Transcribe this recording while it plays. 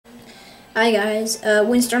Hi guys,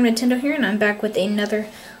 Windstorm Nintendo here, and I'm back with another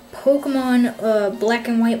Pokemon Black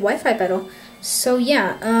and White Wi-Fi battle. So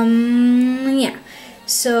yeah.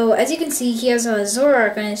 So as you can see, he has a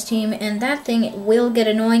Zoroark on his team, and that thing will get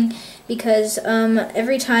annoying because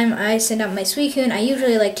every time I send out my Suicune, I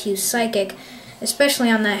usually like to use Psychic, especially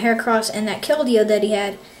on that Heracross and that Keldeo that he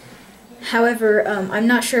had. However, I'm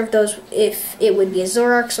not sure if it would be a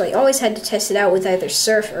Zoroark, so I always had to test it out with either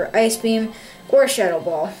Surf or Ice Beam or Shadow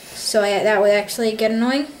Ball. So that would actually get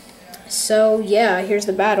annoying. So yeah, here's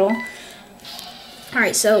the battle.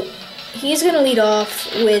 Alright, so he's going to lead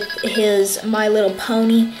off with his My Little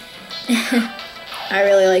Pony. I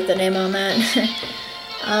really like the name on that.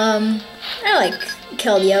 I like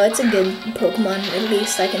Keldeo. It's a good Pokemon, at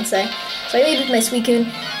least I can say. So I lead with my Suicune,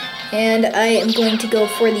 and I am going to go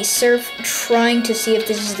for the Surf, trying to see if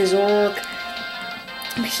this is the Zoroark.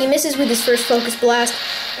 He misses with his first Focus Blast,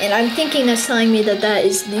 and I'm thinking that's telling me that that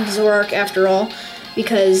is the Zoroark after all,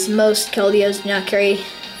 because most Keldeos do not carry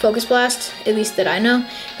Focus Blast, at least that I know.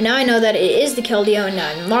 And now I know that it is the Keldeo, and now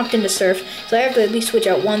I'm locked into Surf, so I have to at least switch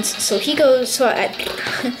out once. So he goes,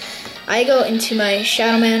 I go into my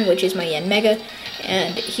Shadow Man, which is my Yanmega,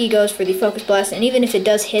 and he goes for the Focus Blast, and even if it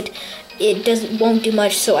does hit, it won't do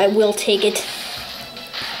much, so I will take it,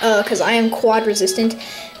 because I am quad resistant.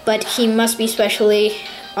 But he must be specially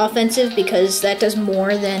offensive because that does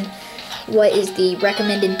more than what is the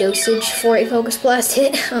recommended dosage for a Focus Blast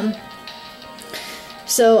hit.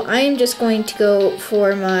 So I am just going to go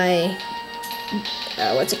for my,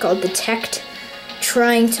 Detect,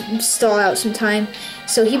 trying to stall out some time.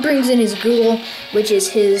 So he brings in his Google, which is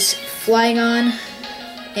his Flygon,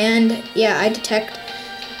 and yeah, I Detect,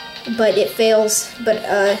 but it fails, but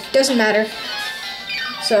doesn't matter.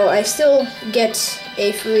 So I still get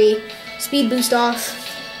a free speed boost off,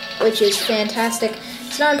 which is fantastic.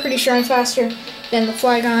 So now I'm pretty sure I'm faster than the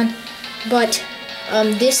Flygon, but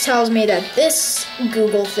this tells me that this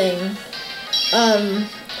Google thing,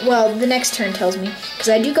 well, the next turn tells me, because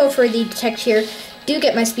I do go for the Detect here, do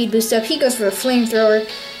get my speed boost up. He goes for a Flamethrower,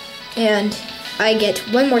 and I get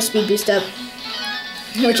one more speed boost up,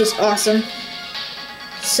 which is awesome.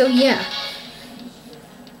 So yeah.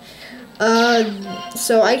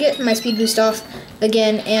 So I get my speed boost off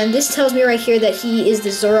again, and this tells me right here that he is the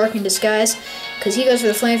Zoroark in disguise, because he goes for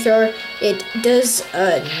the Flamethrower.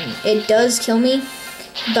 It does kill me,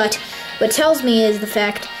 but what tells me is the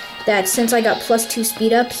fact that since I got +2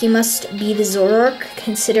 speed up, he must be the Zoroark,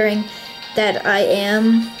 considering that I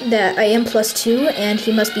am +2, and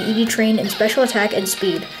he must be EV trained in special attack and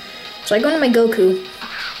speed. So I go into my Goku,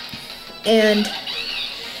 and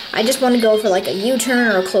I just want to go for like a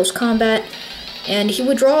U-turn or a close combat, and he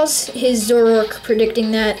withdraws his Zoroark,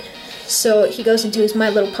 predicting that, so he goes into his My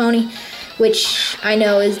Little Pony, which I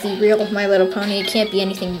know is the real My Little Pony. It can't be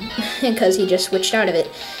anything because he just switched out of it.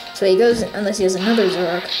 So he goes, unless he has another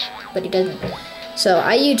Zoroark, but he doesn't. So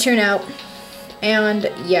I U-turn out,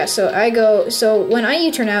 and yeah, so when I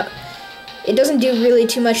U-turn out, it doesn't do really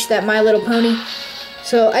too much to that My Little Pony,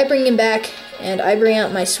 so I bring him back, and I bring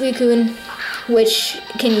out my Suicune, which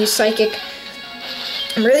can use Psychic.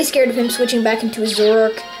 I'm really scared of him switching back into his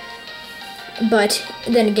Zoroark, but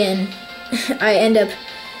then again,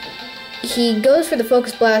 he goes for the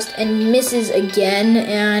Focus Blast and misses again,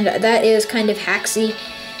 and that is kind of hacksy.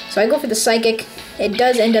 So I go for the Psychic. It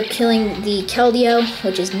does end up killing the Keldeo,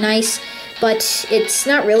 which is nice, but it's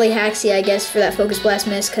not really hacksy, I guess, for that Focus Blast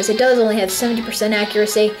miss, because it does only have 70%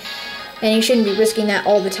 accuracy, and you shouldn't be risking that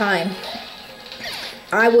all the time.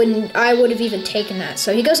 I would have even taken that.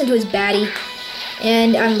 So he goes into his Batty,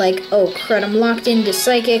 and I'm like, oh crud, I'm locked into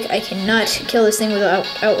Psychic. I cannot kill this thing with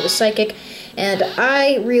a Psychic, and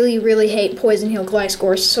I really, really hate Poison Heal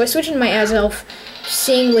Gliscor. So I switch into my Azelf,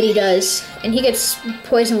 seeing what he does, and he gets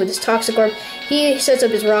poisoned with his Toxic Orb. He sets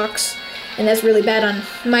up his rocks, and that's really bad on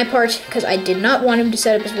my part, because I did not want him to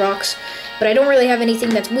set up his rocks, but I don't really have anything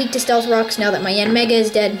that's weak to Stealth Rocks now that my Yanmega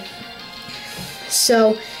is dead.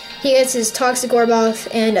 So he gets his Toxic Orb off,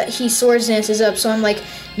 and he Swords Dances up, so I'm like,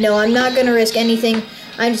 no, I'm not going to risk anything.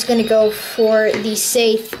 I'm just going to go for the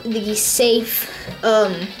safe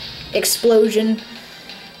Explosion,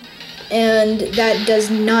 and that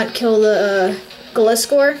does not kill the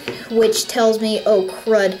Gliscor, which tells me, oh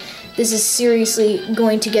crud, this is seriously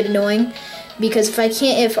going to get annoying, because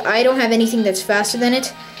if I don't have anything that's faster than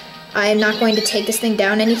it, I am not going to take this thing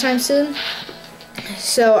down anytime soon.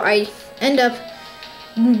 So I end up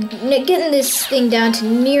getting this thing down to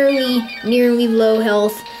nearly low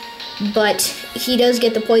health, but he does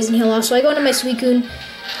get the Poison Heal off, so I go into my Suicune,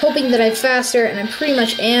 hoping that I'm faster, and I pretty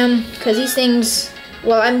much am, because these things,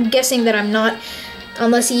 well, I'm guessing that I'm not,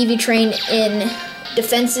 unless he EV train in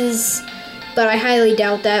defenses but I highly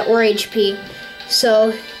doubt that, or HP.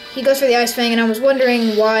 So he goes for the Ice Fang, and I was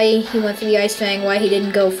wondering why he went for the Ice Fang, why he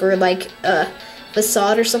didn't go for like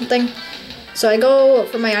Facade or something. So I go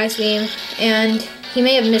for my Ice Beam, and he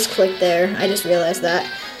may have misclicked there. I just realized that.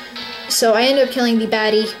 So I end up killing the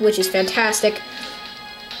baddie, which is fantastic.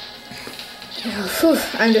 Whew,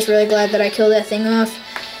 I'm just really glad that I killed that thing off.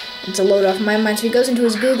 It's a load off my mind. So he goes into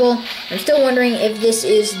his Google. I'm still wondering if this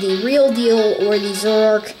is the real deal or the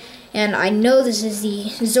Zoroark. And I know this is the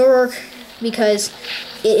Zoroark because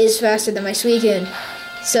it is faster than my Suicune.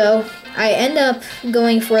 So I end up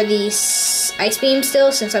going for the Ice Beam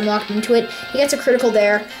still since I'm locked into it. He gets a critical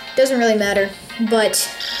there. Doesn't really matter. But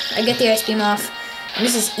I get the Ice Beam off. And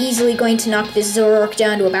this is easily going to knock this Zoroark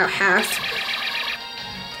down to about half.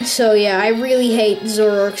 So yeah, I really hate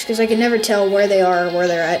Zoroarks because I can never tell where they are or where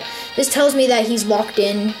they're at. This tells me that he's locked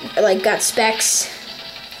in, like got specs.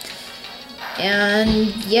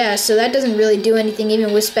 And yeah, so that doesn't really do anything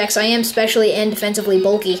even with specs. I am specially and defensively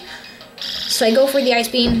bulky. So I go for the Ice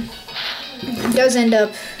Beam. It does end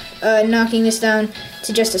up knocking this down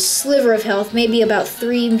to just a sliver of health, maybe about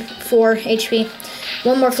 3-4 HP.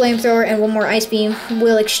 One more Flamethrower and one more Ice Beam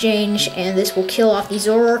will exchange, and this will kill off the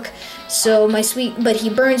Zoroark. So but he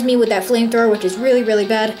burns me with that Flamethrower, which is really, really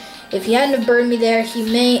bad. If he hadn't have burned me there,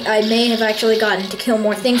 I may have actually gotten to kill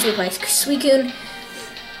more things with my Suicune.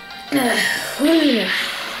 I'm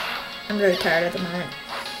really tired at the moment.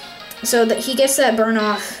 So he gets that burn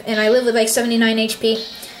off, and I live with like 79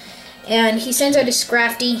 HP. And he sends out his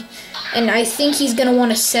Scrafty, and I think he's going to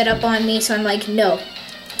want to set up on me, so I'm like, no.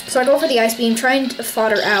 So I go for the Ice Beam, trying to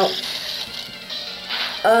fodder out.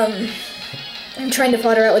 I'm trying to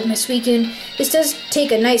fodder out with my Suicune. This does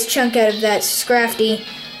take a nice chunk out of that Scrafty.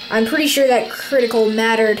 I'm pretty sure that critical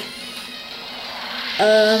mattered.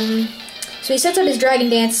 So he sets out his Dragon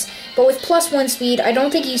Dance, but with +1 speed, I don't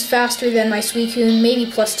think he's faster than my Suicune, maybe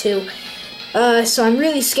 +2. So I'm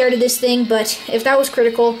really scared of this thing, but if that was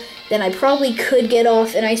critical, then I probably could get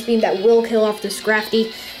off an Ice Beam that will kill off the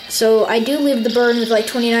Scrafty. So I do leave the burn with like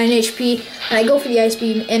 29 HP, and I go for the Ice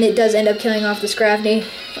Beam, and it does end up killing off the Scrafty.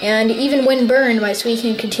 And even when burned, my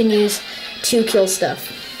Suicune continues to kill stuff.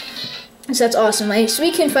 So that's awesome. My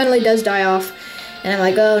Suicune finally does die off, and I'm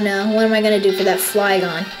like, oh no, what am I going to do for that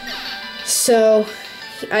Flygon? So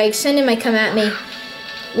I send him my Come At Me,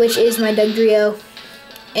 which is my Dugtrio,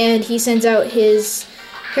 and he sends out his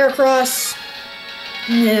Heracross.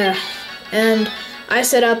 Yeah, and I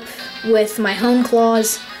set up with my Hone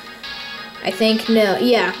Claws. I think, no,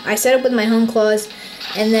 yeah, I set up with my Hone Claws,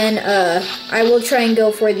 and then I will try and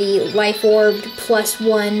go for the Life Orb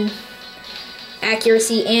 +1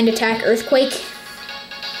 accuracy and attack Earthquake.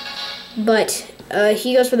 But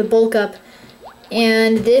he goes for the Bulk Up,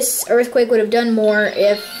 and this Earthquake would have done more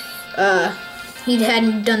if he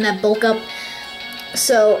hadn't done that Bulk Up.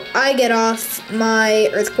 So I get off my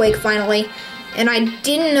Earthquake finally, and I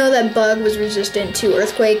didn't know that Bug was resistant to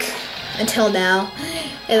Earthquake until now,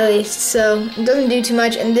 at least. So it doesn't do too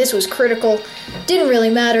much, and this was critical. Didn't really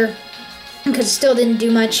matter because it still didn't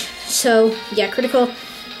do much. So yeah, critical,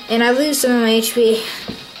 and I lose some of my HP.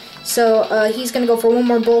 So he's gonna go for one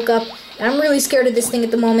more Bulk Up, and I'm really scared of this thing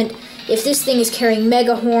at the moment. If this thing is carrying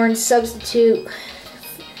Mega Horn, Substitute,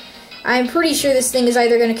 I'm pretty sure this thing is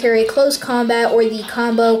either going to carry Close Combat or the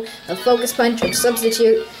combo of Focus Punch or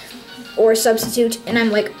Substitute, and I'm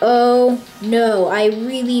like, oh no, I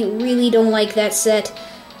really, really don't like that set.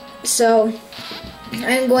 So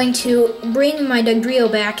I'm going to bring my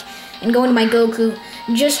Dugtrio back and go into my Goku,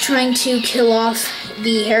 just trying to kill off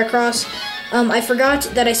the Heracross. I forgot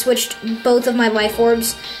that I switched both of my Life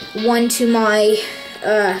Orbs, one to my,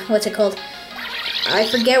 what's it called? I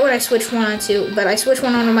forget what I switched one onto, but I switched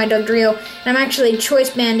one onto my Dugtrio, and I'm actually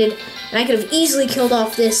Choice Banded, and I could have easily killed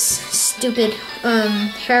off this stupid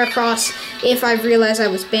Heracross if I realized I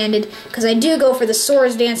was banded, because I do go for the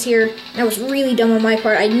Swords Dance here. That was really dumb on my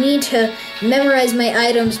part. I need to memorize my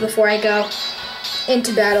items before I go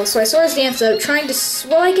into battle. So I Swords Dance out, trying to,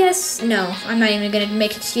 well, I guess, no, I'm not even going to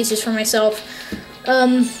make excuses for myself.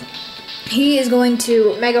 He is going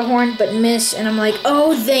to Mega Horn, but miss, and I'm like,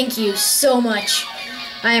 oh, thank you so much.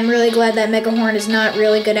 I am really glad that Mega Horn is not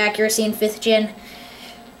really good accuracy in 5th gen.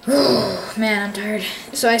 Man, I'm tired.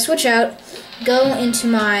 So I switch out, go into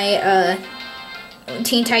my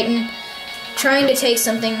Teen Titan, trying to take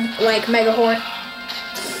something like Mega Horn.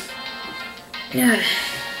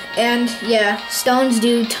 And yeah, stones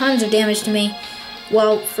do tons of damage to me,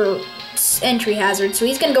 well, for entry hazard. So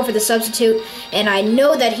he's going to go for the Substitute, and I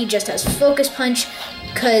know that he just has Focus Punch,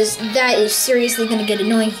 because that is seriously going to get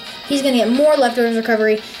annoying. He's going to get more Leftovers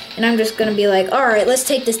Recovery, and I'm just going to be like, alright, let's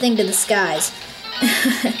take this thing to the skies.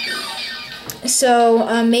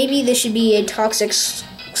 So maybe this should be a toxic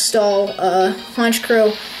stall haunch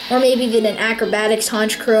crow, or maybe even an acrobatics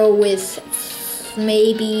haunch crow with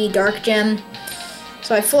maybe dark gem.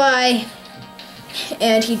 So I fly,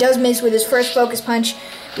 and he does miss with his first focus punch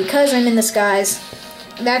because I'm in the skies.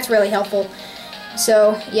 That's really helpful.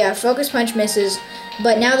 So yeah, focus punch misses,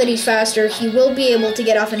 but now that he's faster, he will be able to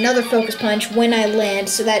get off another focus punch when I land,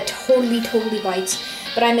 so that totally bites.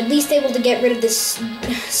 But I'm at least able to get rid of this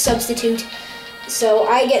substitute, so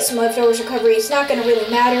I get some leftovers recovery. It's not going to really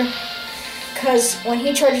matter, because when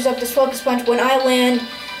he charges up this focus punch, when I land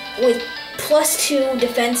with +2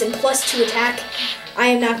 defense and +2 attack, I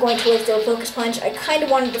am not going to live through a focus punch. I kind of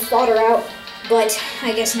wanted to fodder out, but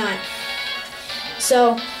I guess not.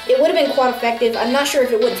 So it would have been quite effective. I'm not sure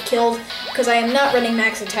if it would have killed, because I am not running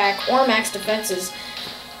max attack or max defenses.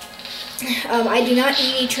 I do not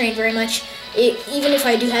EV train very much. Even if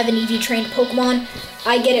I do have an EV trained Pokemon,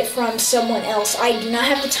 I get it from someone else. I do not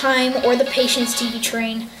have the time or the patience to EV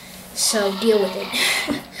train, so deal with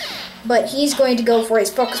it. But he's going to go for his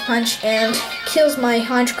focus punch and kills my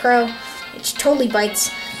haunch crow, which totally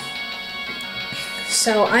bites.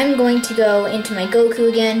 So I'm going to go into my Goku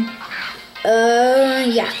again.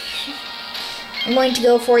 Yeah. I'm going to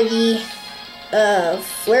go for the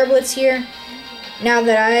Flare Blitz here. Now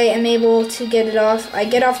that I am able to get it off, I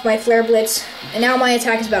get off my Flare Blitz, and now my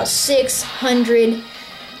attack is about 600.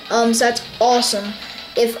 So that's awesome.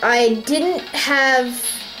 If I didn't have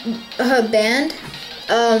a band,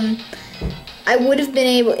 I would have been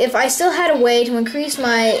able, if I still had a way to increase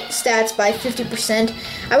my stats by 50%,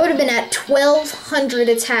 I would have been at 1200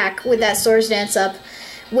 attack with that Swords Dance up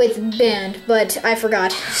with band, but I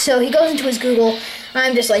forgot. So he goes into his Google.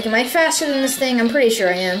 I'm just like, am I faster than this thing? I'm pretty sure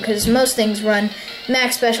I am, because most things run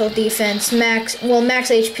max special defense, max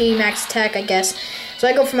HP, max attack, I guess. So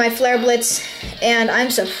I go for my Flare Blitz, and I'm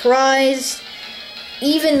surprised,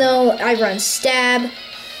 even though I run Stab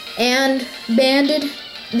and Banded,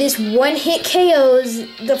 this one-hit KOs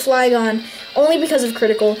the Flygon only because of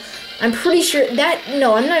critical. I'm pretty sure that,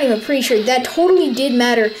 no, I'm not even pretty sure, that totally did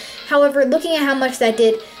matter. However, looking at how much that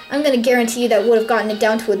did, I'm going to guarantee you that would have gotten it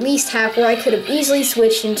down to at least half, where I could have easily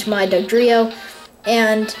switched into my Dugtrio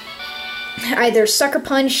and either Sucker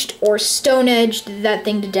Punched or Stone Edged that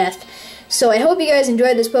thing to death. So I hope you guys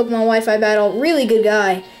enjoyed this Pokemon Wi-Fi battle. Really good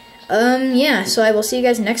guy. Yeah, so I will see you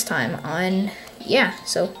guys next time on, yeah,